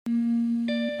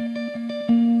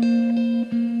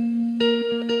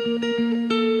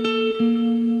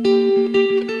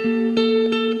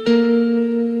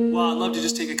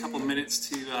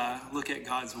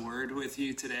with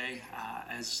you today.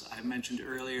 As I mentioned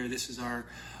earlier, this is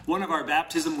one of our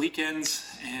baptism weekends,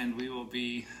 and we will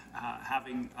be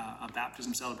having a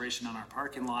baptism celebration on our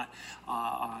parking lot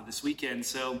this weekend.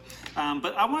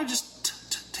 But I want to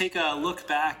just take a look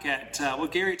back at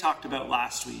what Gary talked about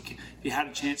last week. If you had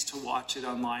a chance to watch it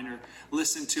online or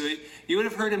listen to it, you would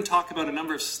have heard him talk about a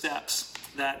number of steps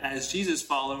that as Jesus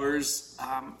followers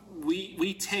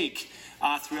we take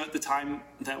throughout the time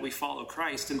that we follow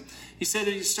Christ. And he said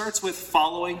it starts with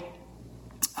following,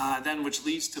 then which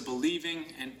leads to believing.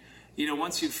 And,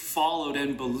 once you've followed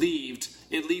and believed,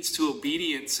 it leads to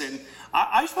obedience. And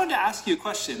I just wanted to ask you a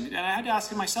question, and I had to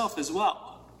ask it myself as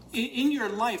well. In your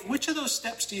life, which of those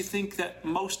steps do you think that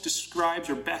most describes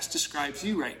or best describes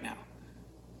you right now?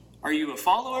 Are you a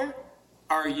follower?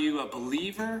 Are you a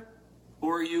believer?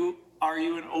 Or are you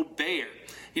an obeyer?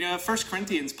 1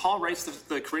 Corinthians, Paul writes to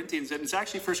the Corinthians, and it's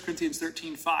actually 1 Corinthians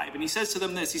 13:5, and he says to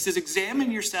them this, he says, examine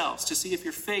yourselves to see if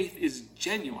your faith is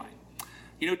genuine.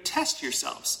 Test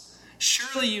yourselves.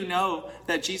 Surely you know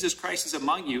that Jesus Christ is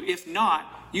among you. If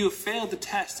not, you have failed the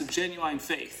test of genuine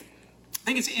faith. I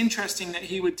think it's interesting that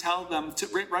he would tell them,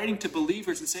 writing to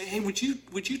believers, and say, hey, would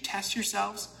you test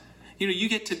yourselves? You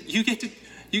get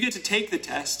to take the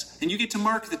test, and you get to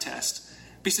mark the test.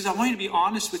 But he says, I want you to be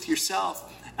honest with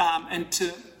yourself and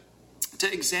to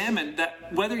examine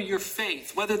that whether your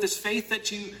faith, whether this faith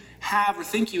that you have or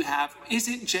think you have, is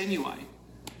it genuine?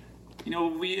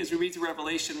 As we read through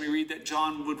Revelation, we read that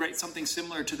John would write something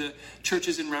similar to the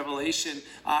churches in Revelation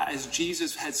as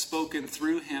Jesus had spoken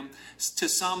through him. To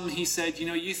some, he said,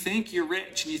 you think you're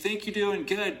rich and you think you're doing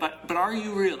good, but are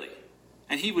you really?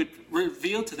 And he would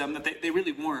reveal to them that they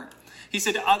really weren't. He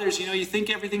said to others, you think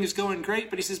everything is going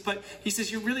great, but he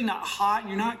says, you're really not hot,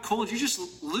 you're not cold, you're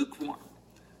just lukewarm.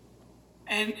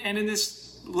 And in this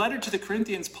letter to the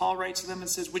Corinthians, Paul writes to them and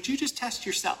says, would you just test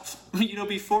yourself?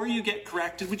 Before you get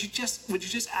corrected, would you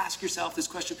just ask yourself this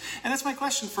question? And that's my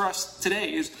question for us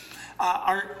today is,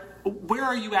 where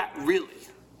are you at really?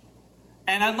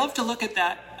 And I'd love to look at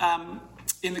that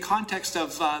in the context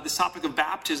of this topic of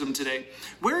baptism today.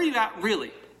 Where are you at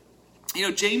really?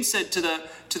 James said to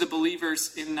the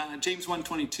believers in James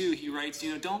 1:22, he writes,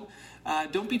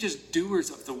 don't be just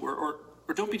doers of the word,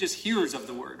 or don't be just hearers of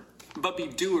the word, but be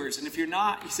doers. And if you're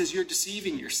not, he says, you're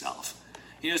deceiving yourself.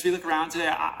 As we look around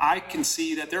today, I can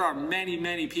see that there are many,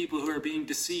 many people who are being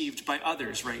deceived by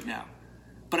others right now.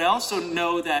 But I also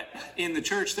know that in the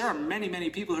church, there are many, many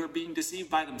people who are being deceived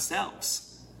by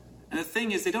themselves. And the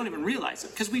thing is, they don't even realize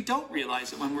it, because we don't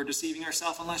realize it when we're deceiving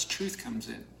ourselves unless truth comes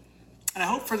in. And I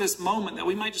hope for this moment that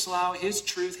we might just allow his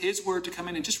truth, his word to come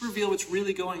in and just reveal what's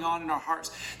really going on in our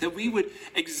hearts. That we would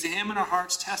examine our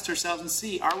hearts, test ourselves, and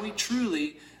see, are we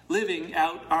truly living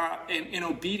out in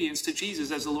obedience to Jesus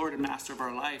as the Lord and Master of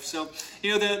our life? So,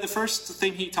 the first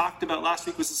thing he talked about last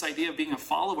week was this idea of being a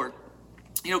follower.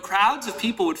 Crowds of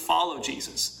people would follow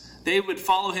Jesus. They would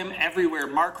follow him everywhere.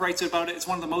 Mark writes about it. It's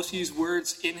one of the most used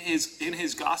words in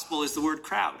his gospel is the word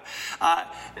crowd.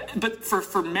 But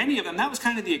for many of them, that was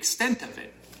kind of the extent of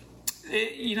it.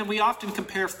 We often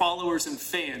compare followers and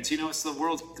fans. It's the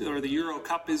World or the Euro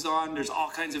Cup is on. There's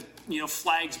all kinds of,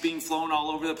 flags being flown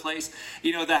all over the place.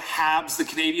 The Habs, the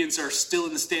Canadians, are still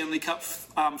in the Stanley Cup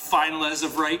final as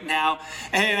of right now.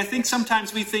 And I think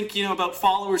sometimes we think, about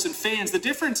followers and fans. The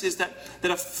difference is that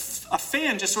a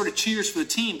fan just sort of cheers for the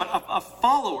team, but a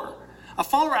follower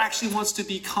actually wants to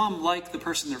become like the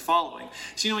person they're following.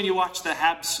 So, when you watch the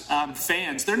Habs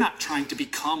fans, they're not trying to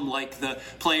become like the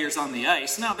players on the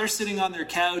ice. No, they're sitting on their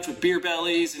couch with beer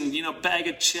bellies and, bag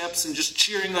of chips and just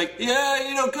cheering like,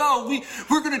 yeah, go,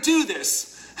 we're going to do this.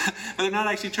 But they're not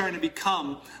actually trying to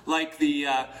become like the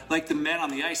men on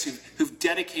the ice who've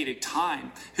dedicated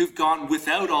time, who've gone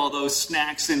without all those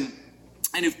snacks and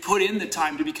who've put in the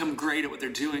time to become great at what they're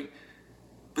doing.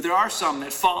 But there are some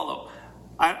that follow.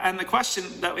 And the question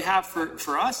that we have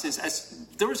for us is, as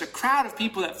there was a crowd of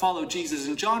people that followed Jesus,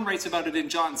 and John writes about it in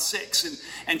John 6,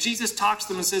 and Jesus talks to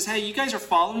them and says, hey, you guys are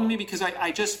following me because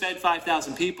I just fed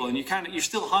 5,000 people, and you're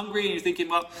still hungry, and you're thinking,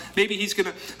 well, maybe he's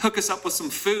going to hook us up with some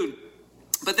food.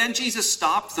 But then Jesus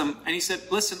stopped them, and he said,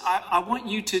 listen, I want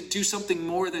you to do something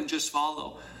more than just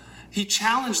follow. He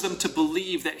challenged them to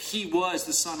believe that he was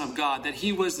the Son of God, that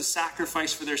he was the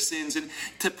sacrifice for their sins, and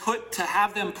to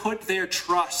have them put their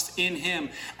trust in him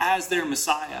as their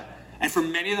Messiah. And for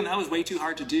many of them, that was way too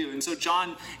hard to do. And so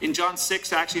in John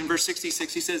 6, actually in verse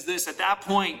 66, he says this, at that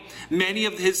point, many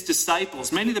of his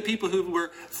disciples, many of the people who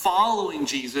were following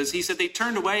Jesus, he said they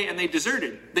turned away and they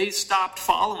deserted. They stopped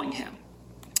following him.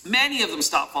 Many of them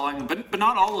stopped following him, but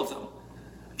not all of them.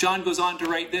 John goes on to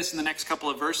write this in the next couple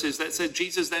of verses that said,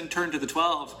 Jesus then turned to the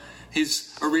 12,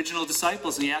 his original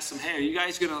disciples, and he asked them, hey, are you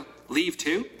guys going to leave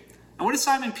too? And what does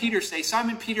Simon Peter say?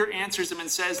 Simon Peter answers him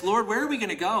and says, Lord, where are we going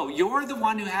to go? You're the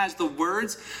one who has the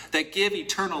words that give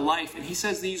eternal life. And he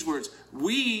says these words,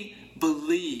 we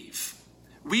believe.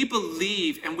 We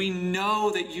believe and we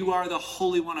know that you are the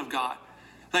Holy One of God.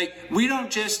 Like, we're not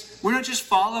just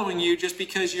following you just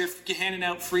because you're handing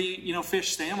out free,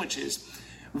 fish sandwiches.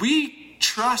 We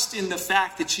trust in the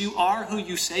fact that you are who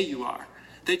you say you are,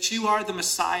 that you are the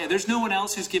Messiah. There's no one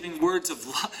else who's giving words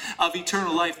of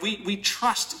eternal life. We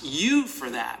trust you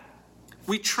for that.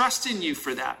 We trust in you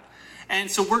for that. And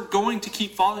so we're going to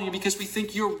keep following you because we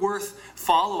think you're worth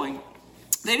following.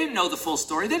 They didn't know the full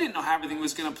story. They didn't know how everything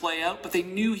was going to play out, but they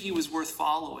knew he was worth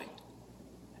following.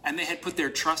 And they had put their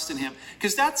trust in him.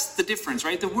 Because that's the difference,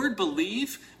 right? The word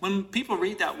believe, when people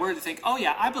read that word, they think, oh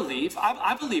yeah, I believe.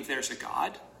 I believe there's a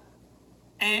God.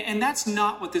 And that's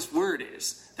not what this word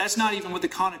is. That's not even what the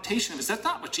connotation is. That's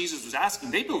not what Jesus was asking.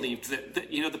 They believed that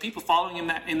the people following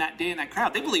him in that day in that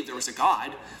crowd, they believed there was a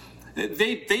God.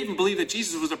 They even believed that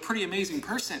Jesus was a pretty amazing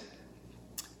person.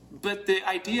 But the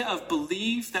idea of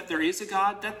believe that there is a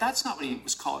God, that's not what he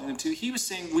was calling them to. He was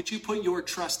saying, would you put your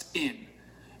trust in?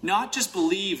 Not just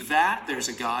believe that there's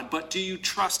a God, but do you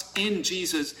trust in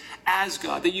Jesus as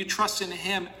God? That you trust in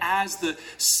him as the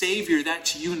Savior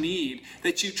that you need?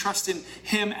 That you trust in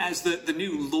him as the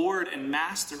new Lord and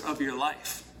Master of your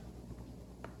life?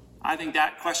 I think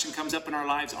that question comes up in our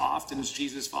lives often as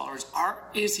Jesus followers.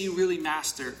 Is he really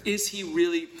Master? Is he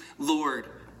really Lord?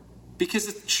 Because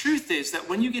the truth is that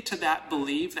when you get to that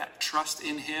belief, that trust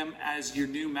in him as your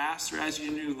new Master, as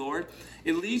your new Lord,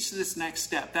 it leads to this next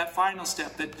step, that final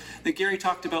step that Gary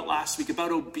talked about last week,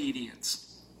 about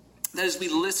obedience. That as we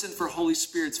listen for Holy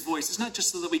Spirit's voice, it's not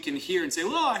just so that we can hear and say,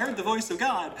 well, I heard the voice of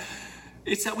God.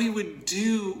 It's that we would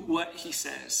do what he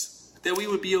says, that we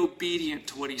would be obedient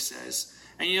to what he says.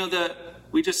 And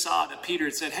we just saw that Peter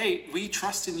had said, hey, we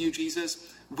trust in you,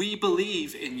 Jesus. We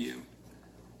believe in you.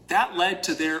 That led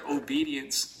to their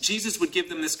obedience. Jesus would give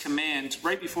them this command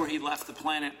right before he left the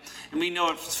planet. And we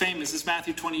know it's famous. It's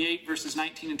Matthew 28, verses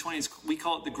 19 and 20. We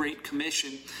call it the Great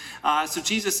Commission. So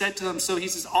Jesus said to them, he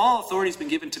says, all authority has been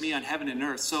given to me on heaven and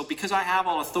earth. So because I have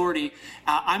all authority,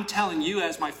 I'm telling you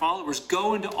as my followers,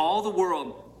 go into all the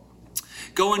world.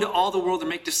 Go into all the world and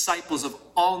make disciples of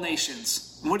all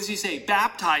nations. And what does he say?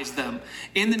 Baptize them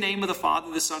in the name of the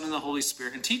Father, the Son, and the Holy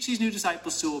Spirit. And teach these new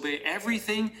disciples to obey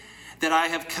everything that I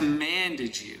have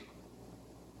commanded you.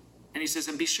 And he says,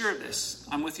 and be sure of this,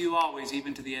 I'm with you always,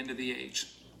 even to the end of the age.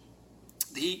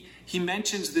 He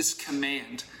mentions this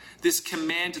command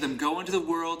to them, go into the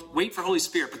world, wait for Holy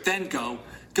Spirit, but then go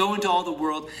into all the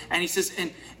world. And he says,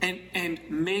 and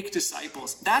make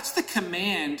disciples. That's the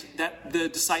command that the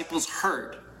disciples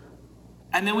heard.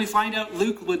 And then we find out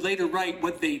Luke would later write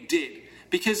what they did.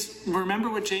 Because remember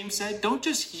what James said? Don't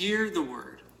just hear the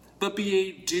word, but be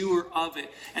a doer of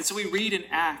it. And so we read in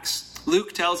Acts,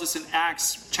 Luke tells us in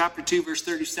Acts chapter 2, verse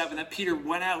 37, that Peter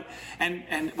went out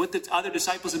and with the other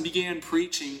disciples and began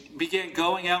preaching, began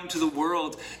going out into the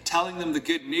world, telling them the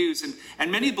good news.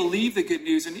 And many believed the good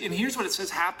news. And here's what it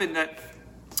says happened,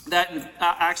 that in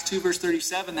Acts 2, verse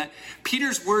 37, that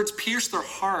Peter's words pierced their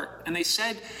heart. And they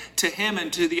said to him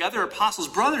and to the other apostles,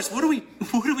 brothers, what do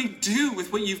we do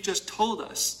with what you've just told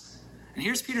us? And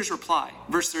here's Peter's reply,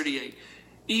 verse 38.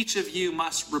 Each of you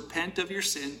must repent of your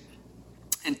sin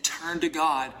and turn to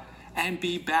God and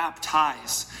be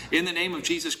baptized in the name of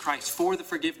Jesus Christ for the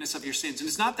forgiveness of your sins. And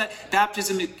it's not that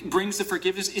baptism brings the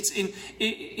forgiveness.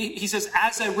 He says,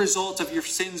 as a result of your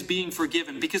sins being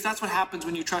forgiven, because that's what happens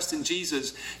when you trust in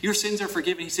Jesus. Your sins are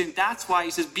forgiven. He's saying that's why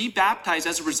he says, be baptized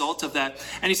as a result of that.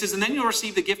 And he says, and then you'll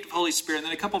receive the gift of Holy Spirit. And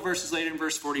then a couple verses later in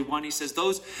verse 41, he says,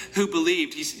 those who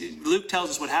believed, Luke tells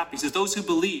us what happened. He says, those who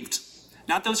believed,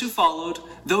 not those who followed,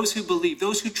 those who believed,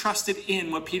 those who trusted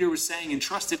in what Peter was saying and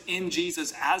trusted in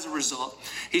Jesus as a result.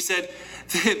 He said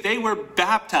they were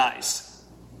baptized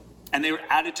and they were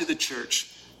added to the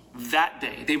church that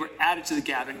day. They were added to the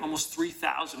gathering, almost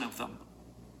 3,000 of them.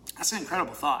 That's an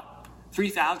incredible thought.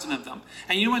 3,000 of them.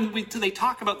 And when they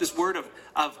talk about this word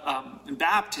of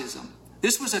baptism,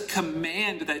 this was a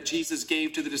command that Jesus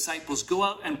gave to the disciples. Go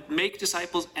out and make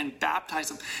disciples and baptize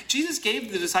them. Jesus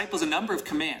gave the disciples a number of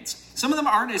commands. Some of them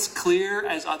aren't as clear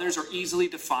as others or easily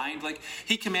defined. Like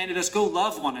he commanded us, go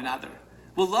love one another.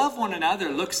 Well, love one another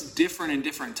looks different in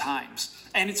different times,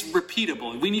 and it's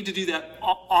repeatable. We need to do that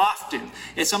often.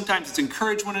 And sometimes it's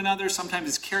encourage one another. Sometimes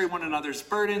it's carry one another's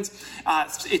burdens.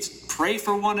 It's pray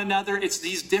for one another. It's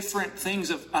these different things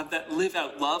that live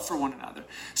out love for one another.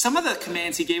 Some of the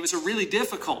commands he gave us are really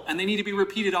difficult, and they need to be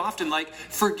repeated often, like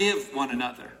forgive one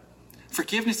another.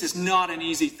 Forgiveness is not an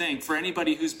easy thing for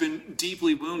anybody who's been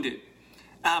deeply wounded.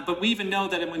 But we even know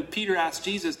that when Peter asked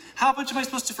Jesus, how much am I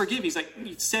supposed to forgive? He's like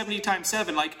 70 times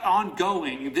 7, like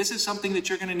ongoing. This is something that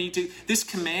you're going to need to, this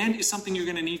command is something you're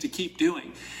going to need to keep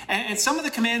doing. And some of the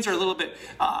commands are a little bit,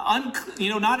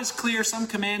 not as clear. Some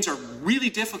commands are really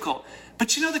difficult. But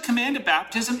the command of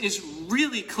baptism is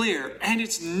really clear, and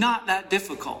it's not that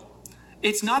difficult.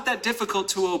 It's not that difficult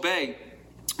to obey.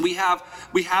 We have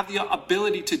the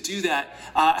ability to do that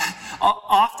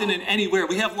often and anywhere.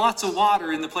 We have lots of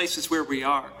water in the places where we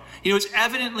are. It's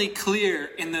evidently clear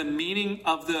in the meaning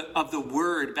of the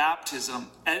word baptism.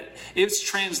 It's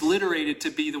transliterated to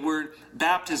be the word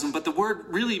baptism, but the word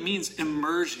really means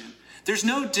immersion. There's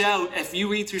no doubt, if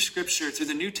you read through Scripture, through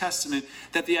the New Testament,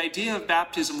 that the idea of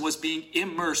baptism was being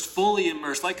immersed, fully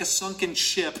immersed, like a sunken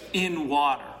ship in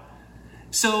water.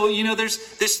 So,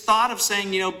 there's this thought of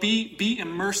saying, be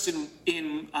immersed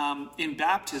in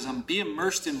baptism, be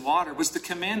immersed in water, was the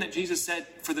command that Jesus said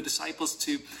for the disciples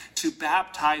to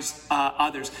baptize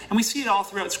others. And we see it all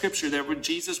throughout Scripture there, when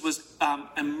Jesus was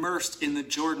immersed in the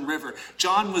Jordan River.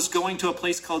 John was going to a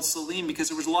place called Salim because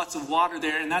there was lots of water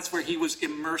there, and that's where he was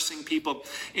immersing people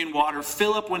in water.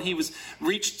 Philip, when he was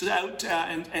reached out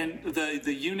and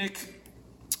the eunuch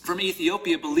from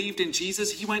Ethiopia believed in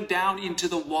Jesus, he went down into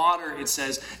the water, it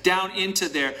says, down into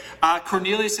there.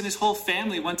 Cornelius and his whole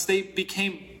family, once they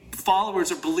became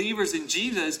followers or believers in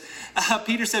Jesus,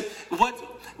 Peter said,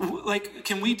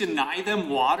 can we deny them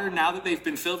water now that they've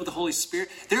been filled with the Holy Spirit?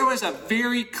 There was a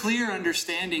very clear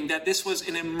understanding that this was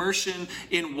an immersion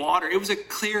in water. It was a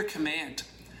clear command.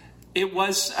 It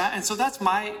was, and so that's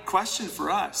my question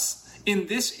for us. In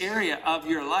this area of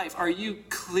your life, are you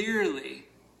clearly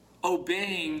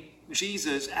obeying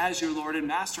Jesus as your Lord and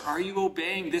Master? Are you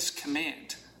obeying this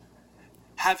command?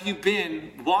 Have you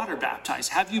been water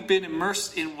baptized? Have you been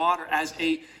immersed in water as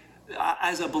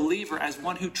a believer, as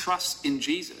one who trusts in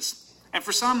Jesus? And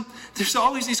for some, there's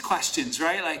always these questions,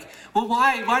 right? Like, well,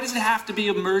 why does it have to be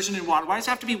immersion in water? Why does it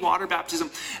have to be water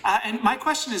baptism? And my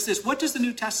question is this: what does the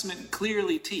New Testament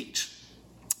clearly teach?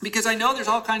 Because I know there's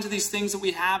all kinds of these things that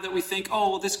we have that we think,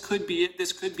 oh, well, this could be it,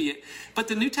 this could be it. But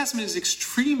the New Testament is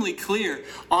extremely clear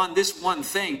on this one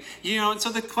thing. And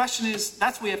so the question is,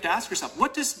 that's what we have to ask ourselves.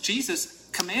 What does Jesus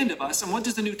command of us, and what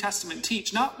does the New Testament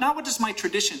teach? Not what does my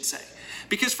tradition say?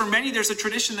 Because for many, there's a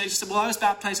tradition that just said, well, I was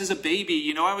baptized as a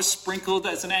baby. I was sprinkled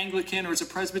as an Anglican or as a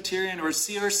Presbyterian or a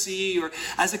CRC or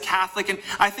as a Catholic. And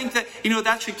I think that,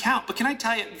 that should count. But can I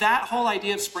tell you, that whole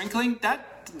idea of sprinkling,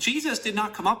 that Jesus did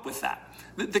not come up with that.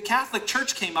 The Catholic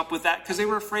Church came up with that because they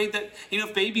were afraid that,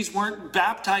 if babies weren't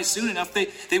baptized soon enough,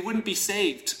 they wouldn't be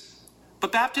saved.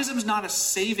 But baptism is not a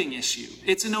saving issue.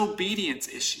 It's an obedience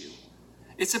issue.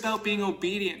 It's about being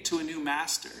obedient to a new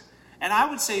master. And I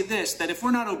would say this, that if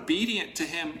we're not obedient to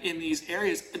him in these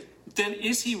areas, then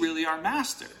is he really our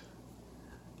master?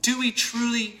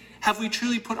 Have we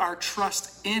truly put our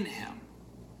trust in him?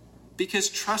 Because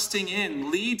trusting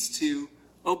in leads to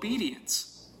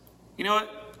obedience.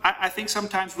 I think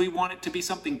sometimes we want it to be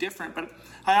something different, but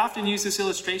I often use this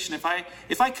illustration.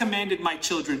 If I commanded my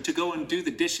children to go and do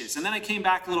the dishes, and then I came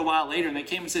back a little while later and they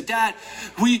came and said, Dad,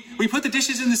 we put the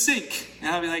dishes in the sink. And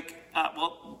I'll be like,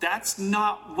 well, that's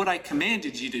not what I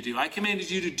commanded you to do. I commanded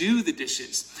you to do the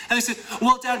dishes. And they said,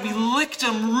 well, Dad, we licked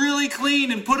them really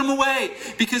clean and put them away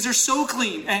because they're so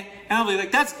clean. And I'll be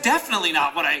like, that's definitely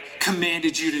not what I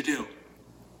commanded you to do.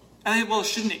 And they, well,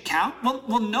 shouldn't it count?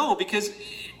 Well, no, because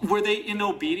were they in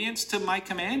obedience to my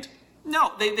command?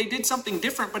 No, they did something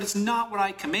different, but it's not what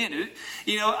I commanded.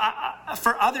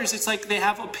 For others, it's like they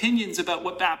have opinions about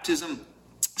what baptism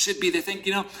should be. They think,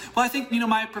 I think,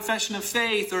 my profession of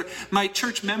faith or my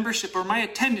church membership or my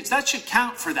attendance, that should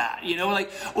count for that,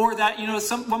 or that,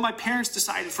 what my parents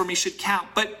decided for me should count.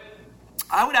 But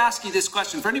I would ask you this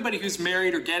question. For anybody who's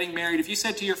married or getting married, if you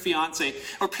said to your fiance,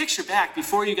 or picture back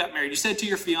before you got married, you said to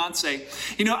your fiance,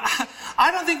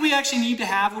 I don't think we actually need to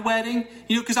have a wedding,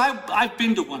 because I've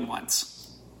been to one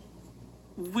once.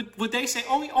 Would they say,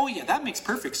 oh yeah, that makes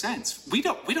perfect sense. We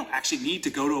don't actually need to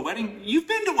go to a wedding. You've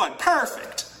been to one.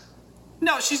 Perfect.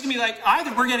 No, she's going to be like,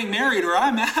 either we're getting married or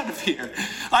I'm out of here.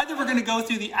 Either we're going to go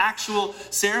through the actual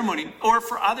ceremony. Or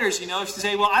for others, if you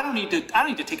say, well, I don't need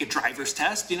to take a driver's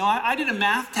test. I did a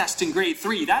math test in grade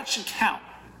 3. That should count.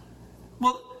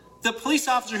 Well, The police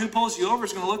officer who pulls you over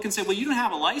is going to look and say, well, you don't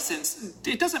have a license.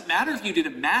 It doesn't matter if you did a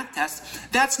math test.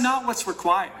 That's not what's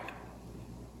required.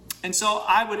 And so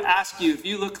I would ask you, if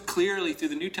you look clearly through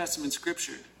the New Testament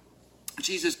scripture,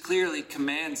 Jesus clearly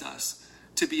commands us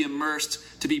to be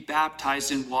immersed, to be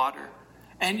baptized in water.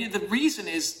 And the reason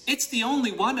is, it's the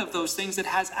only one of those things that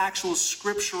has actual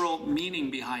scriptural meaning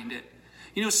behind it.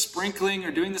 You know, sprinkling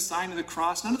or doing the sign of the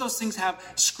cross, none of those things have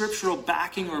scriptural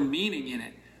backing or meaning in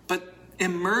it. But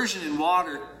immersion in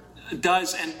water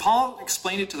does. And Paul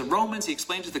explained it to the Romans. He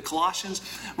explained it to the Colossians.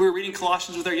 We were reading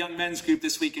Colossians with our young men's group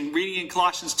this week and reading in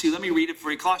Colossians 2. Let me read it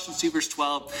for you. Colossians 2 verse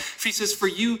 12. He says, for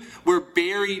you were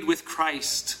buried with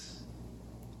Christ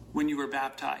when you were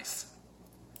baptized.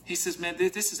 He says, man,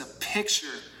 this is a picture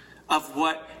of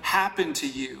what happened to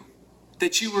you.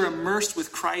 That you were immersed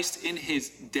with Christ in his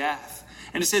death.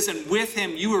 And it says, and with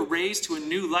him you were raised to a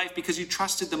new life because you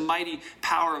trusted the mighty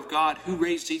power of God who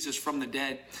raised Jesus from the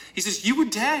dead. He says, you were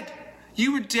dead.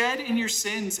 You were dead in your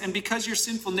sins, and because your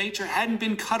sinful nature hadn't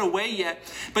been cut away yet.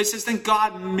 But it says, then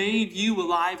God made you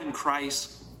alive in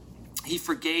Christ. He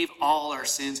forgave all our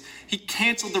sins. He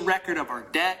canceled the record of our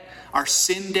debt, our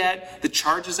sin debt, the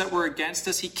charges that were against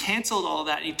us. He canceled all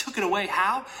that, and he took it away.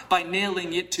 How? By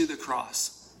nailing it to the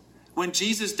cross. When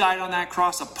Jesus died on that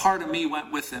cross, a part of me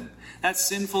went with him. That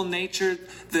sinful nature,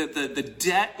 the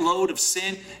debt load of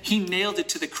sin, he nailed it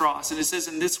to the cross. And it says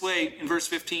in this way, in verse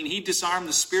 15, he disarmed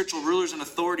the spiritual rulers and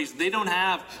authorities. They don't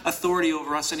have authority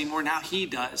over us anymore. Now he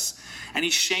does. And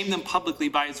he shamed them publicly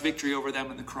by his victory over them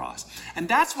on the cross. And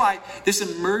that's why this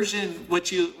immersion,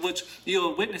 which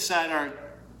you'll witness at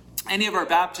any of our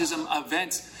baptism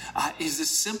events, is this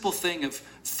simple thing of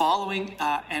following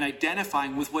and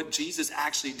identifying with what Jesus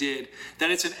actually did.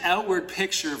 That it's an outward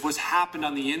picture of what's happened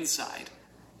on the inside.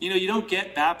 You know, you don't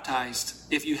get baptized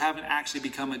if you haven't actually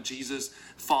become a Jesus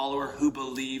follower who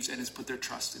believes and has put their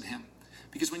trust in him.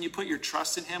 Because when you put your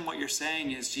trust in him, what you're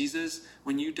saying is, Jesus,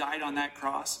 when you died on that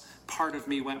cross, part of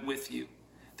me went with you.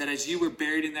 That as you were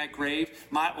buried in that grave,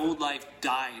 my old life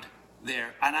died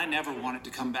there, and I never wanted to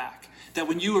come back. That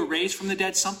when you were raised from the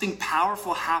dead, something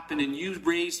powerful happened and you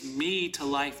raised me to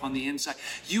life on the inside.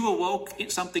 You awoke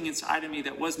something inside of me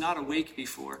that was not awake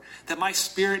before. That my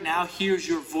spirit now hears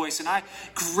your voice, and I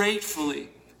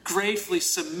gratefully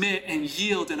submit and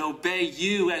yield and obey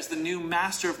you as the new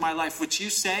master of my life. What you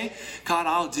say, God,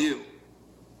 I'll do.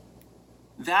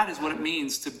 That is what it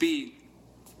means to be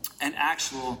an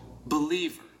actual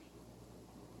believer.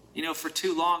 You know, for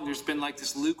too long, there's been like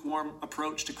this lukewarm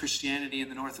approach to Christianity in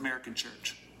the North American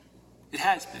church. It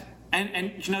has been.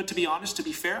 And you know, to be honest, to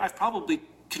be fair, I've probably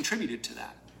contributed to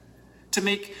that. To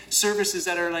make services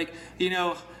that are like, you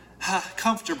know,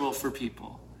 comfortable for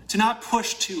people. To not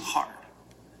push too hard.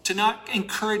 To not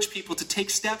encourage people to take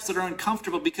steps that are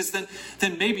uncomfortable, because then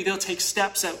maybe they'll take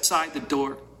steps outside the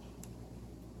door.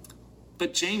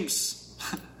 But James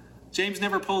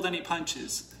never pulled any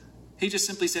punches. He just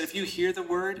simply said, if you hear the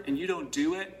word and you don't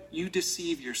do it, you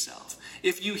deceive yourself.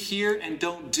 If you hear and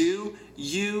don't do,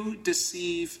 you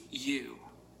deceive you.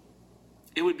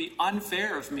 It would be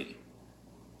unfair of me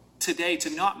today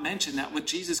to not mention that what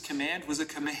Jesus' command was a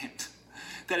command.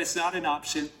 That it's not an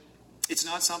option. It's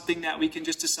not something that we can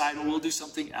just decide, well, we'll do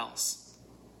something else.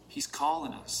 He's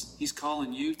calling us. He's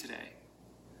calling you today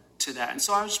to that. And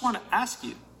so I just want to ask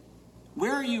you,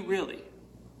 where are you really?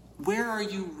 Where are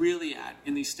you really at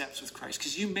in these steps with Christ?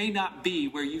 Because you may not be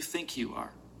where you think you are.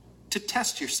 To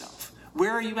test yourself. Where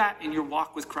are you at in your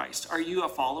walk with Christ? Are you a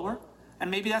follower?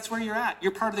 And maybe that's where you're at.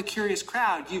 You're part of the curious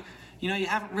crowd. You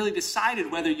haven't really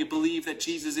decided whether you believe that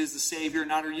Jesus is the Savior or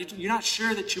not. Or you're not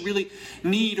sure that you really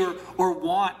need or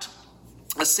want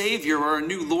a Savior or a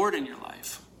new Lord in your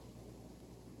life.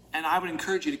 And I would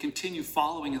encourage you to continue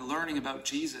following and learning about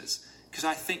Jesus. Because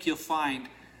I think you'll find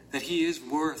that he is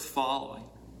worth following.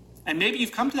 And maybe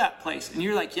you've come to that place and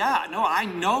you're like, yeah, no, I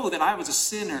know that I was a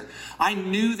sinner. I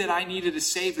knew that I needed a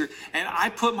Savior. And I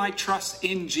put my trust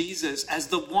in Jesus as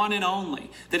the one and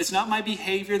only. That it's not my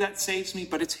behavior that saves me,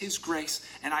 but it's his grace.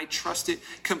 And I trust it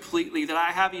completely. That I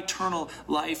have eternal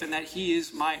life and that he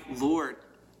is my Lord.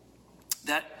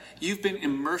 That you've been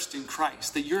immersed in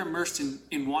Christ, that you're immersed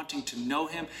in wanting to know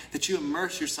him, that you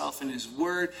immerse yourself in his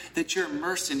word, that you're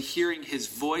immersed in hearing his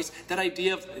voice. That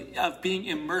idea of being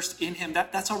immersed in him,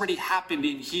 that's already happened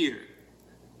in here.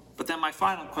 But then my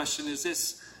final question is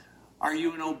this: are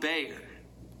you an obeyer?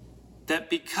 That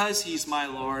because he's my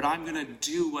Lord, I'm going to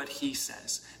do what he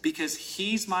says. Because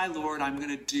he's my Lord, I'm going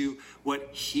to do what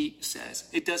he says.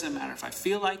 It doesn't matter if I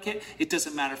feel like it. It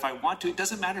doesn't matter if I want to. It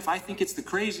doesn't matter if I think it's the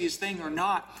craziest thing or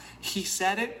not. He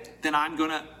said it, then I'm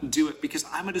going to do it. Because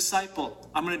I'm a disciple.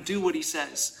 I'm going to do what he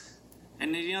says.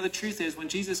 And the truth is, when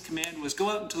Jesus' command was go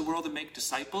out into the world and make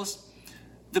disciples,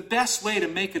 the best way to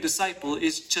make a disciple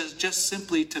is just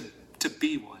simply to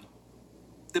be one.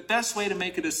 The best way to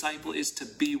make a disciple is to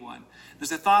be one.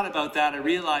 As I thought about that, I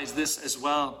realized this as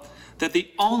well, that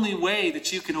the only way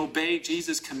that you can obey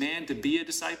Jesus' command to be a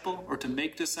disciple, or to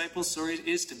make disciples,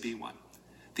 is to be one.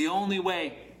 The only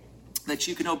way that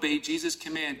you can obey Jesus'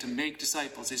 command to make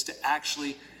disciples is to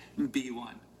actually be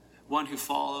one. One who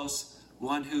follows,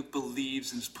 one who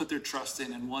believes and has put their trust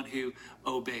in, and one who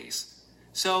obeys.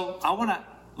 So I want to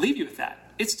leave you with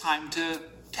that. It's time to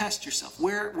test yourself.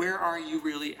 Where are you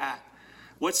really at?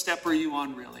 What step are you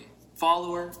on really?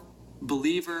 Follower,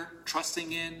 believer,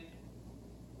 trusting in,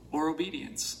 or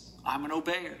obedience? I'm an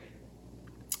obeyer.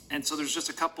 And so there's just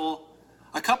a couple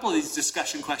of these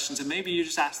discussion questions, and maybe you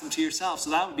just ask them to yourself. So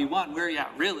that would be one. Where are you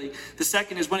at really? The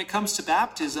second is, when it comes to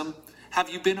baptism, have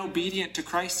you been obedient to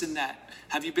Christ in that?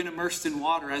 Have you been immersed in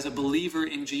water as a believer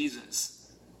in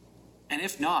Jesus? And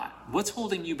if not, what's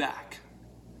holding you back?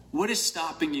 What is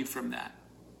stopping you from that?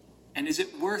 And is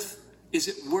it worth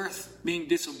being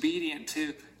disobedient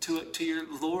to your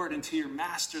Lord and to your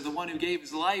Master, the one who gave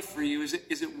his life for you? Is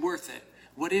it worth it?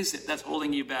 What is it that's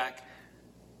holding you back?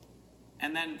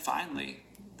 And then finally,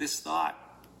 this thought: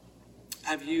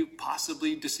 have you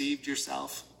possibly deceived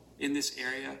yourself in this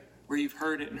area where you've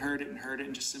heard it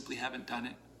and just simply haven't done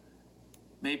it?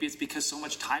 Maybe it's because so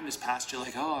much time has passed, you're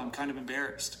like, oh, I'm kind of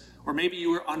embarrassed. Or maybe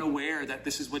you were unaware that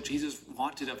this is what Jesus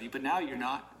wanted of you, but now you're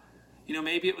not.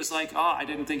 Maybe it was like, oh, I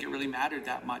didn't think it really mattered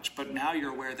that much, but now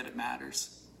you're aware that it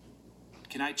matters.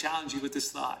 Can I challenge you with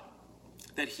this thought?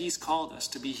 That he's called us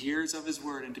to be hearers of his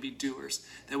word and to be doers.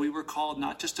 That we were called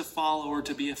not just to follow or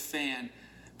to be a fan,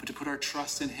 but to put our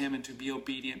trust in him and to be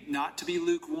obedient. Not to be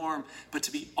lukewarm, but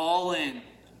to be all in,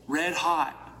 red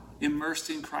hot, immersed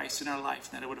in Christ in our life,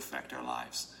 and that it would affect our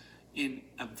lives in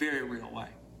a very real way.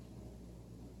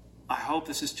 I hope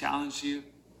this has challenged you.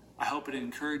 I hope it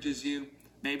encourages you.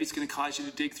 Maybe it's going to cause you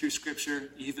to dig through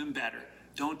Scripture even better.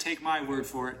 Don't take my word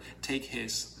for it. Take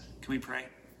his. Can we pray?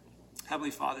 Heavenly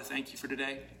Father, thank you for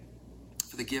today,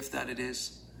 for the gift that it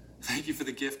is. Thank you for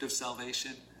the gift of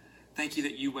salvation. Thank you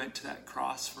that you went to that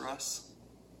cross for us.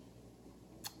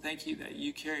 Thank you that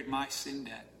you carried my sin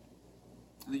debt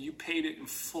and that you paid it in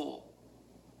full.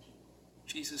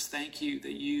 Jesus, thank you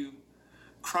that you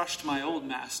crushed my old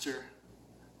master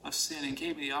of sin and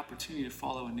gave me the opportunity to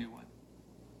follow a new one.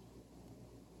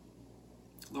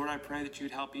 Lord, I pray that you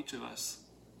would help each of us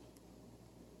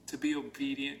to be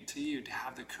obedient to you, to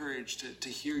have the courage to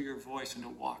hear your voice and to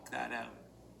walk that out.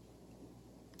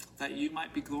 That you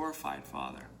might be glorified,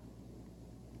 Father.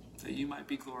 That you might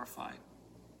be glorified.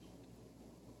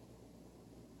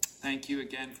 Thank you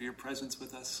again for your presence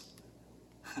with us.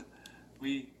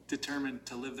 We determined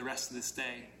to live the rest of this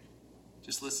day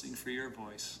just listening for your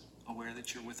voice, aware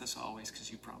that you're with us always because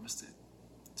you promised it.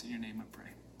 It's in your name I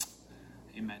pray.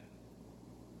 Amen.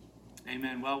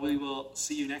 Amen. Well, we will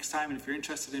see you next time. And if you're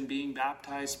interested in being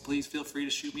baptized, please feel free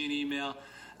to shoot me an email,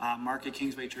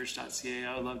 mark@kingswaychurch.ca.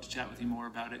 I would love to chat with you more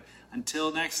about it.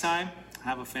 Until next time,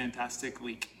 have a fantastic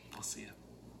week. I'll see you.